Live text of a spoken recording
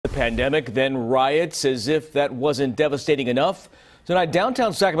pandemic, then riots. As if that wasn't devastating enough, tonight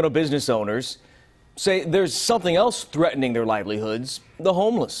downtown Sacramento business owners say there's something else threatening their livelihoods: the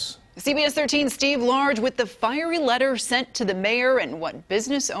homeless. CBS 13's Steve Large with the fiery letter sent to the mayor and what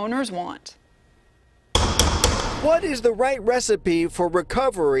business owners want. What is the right recipe for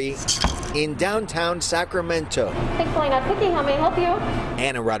recovery in downtown Sacramento? Thankfully not cooking. How may I help you?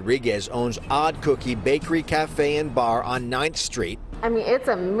 Anna Rodriguez owns Odd Cookie Bakery, Cafe and Bar on 9th Street. I mean, it's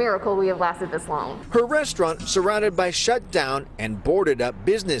a miracle we have lasted this long. Her restaurant surrounded by shut down and boarded up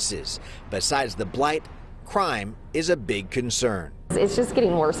businesses. Besides the blight, crime is a big concern. It's just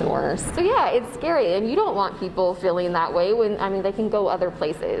getting worse and worse. So yeah, it's scary, and you don't want people feeling that way when, they can go other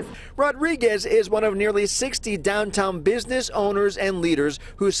places. Rodriguez is one of nearly 60 downtown business owners and leaders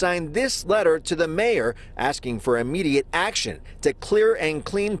who signed this letter to the mayor asking for immediate action to clear and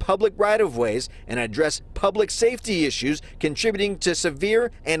clean public right-of-ways and address public safety issues contributing to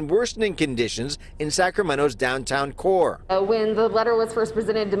severe and worsening conditions in Sacramento's downtown core. When the letter was first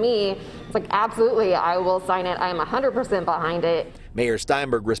presented to me, it's like, absolutely, I will sign it. I am 100% behind it. Mayor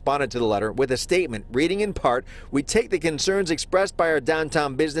Steinberg responded to the letter with a statement reading in part, "We take the concerns expressed by our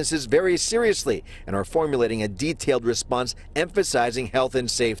downtown businesses very seriously and are formulating a detailed response emphasizing health and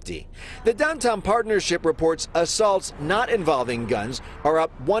safety." The Downtown Partnership reports assaults not involving guns are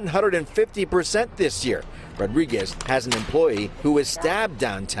up 150% this year. Rodriguez has an employee who was stabbed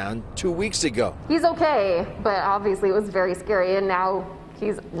downtown 2 weeks ago. He's okay, but obviously it was very scary, and now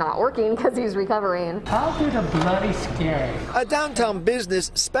he's not working because he's recovering. How did a bloody scary? A downtown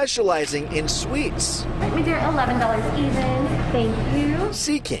business specializing in sweets. Let me do $11 even. Thank you.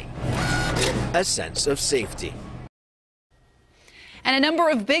 Seeking a sense of safety. And a number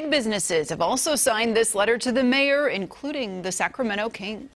of big businesses have also signed this letter to the mayor, including the Sacramento Kings.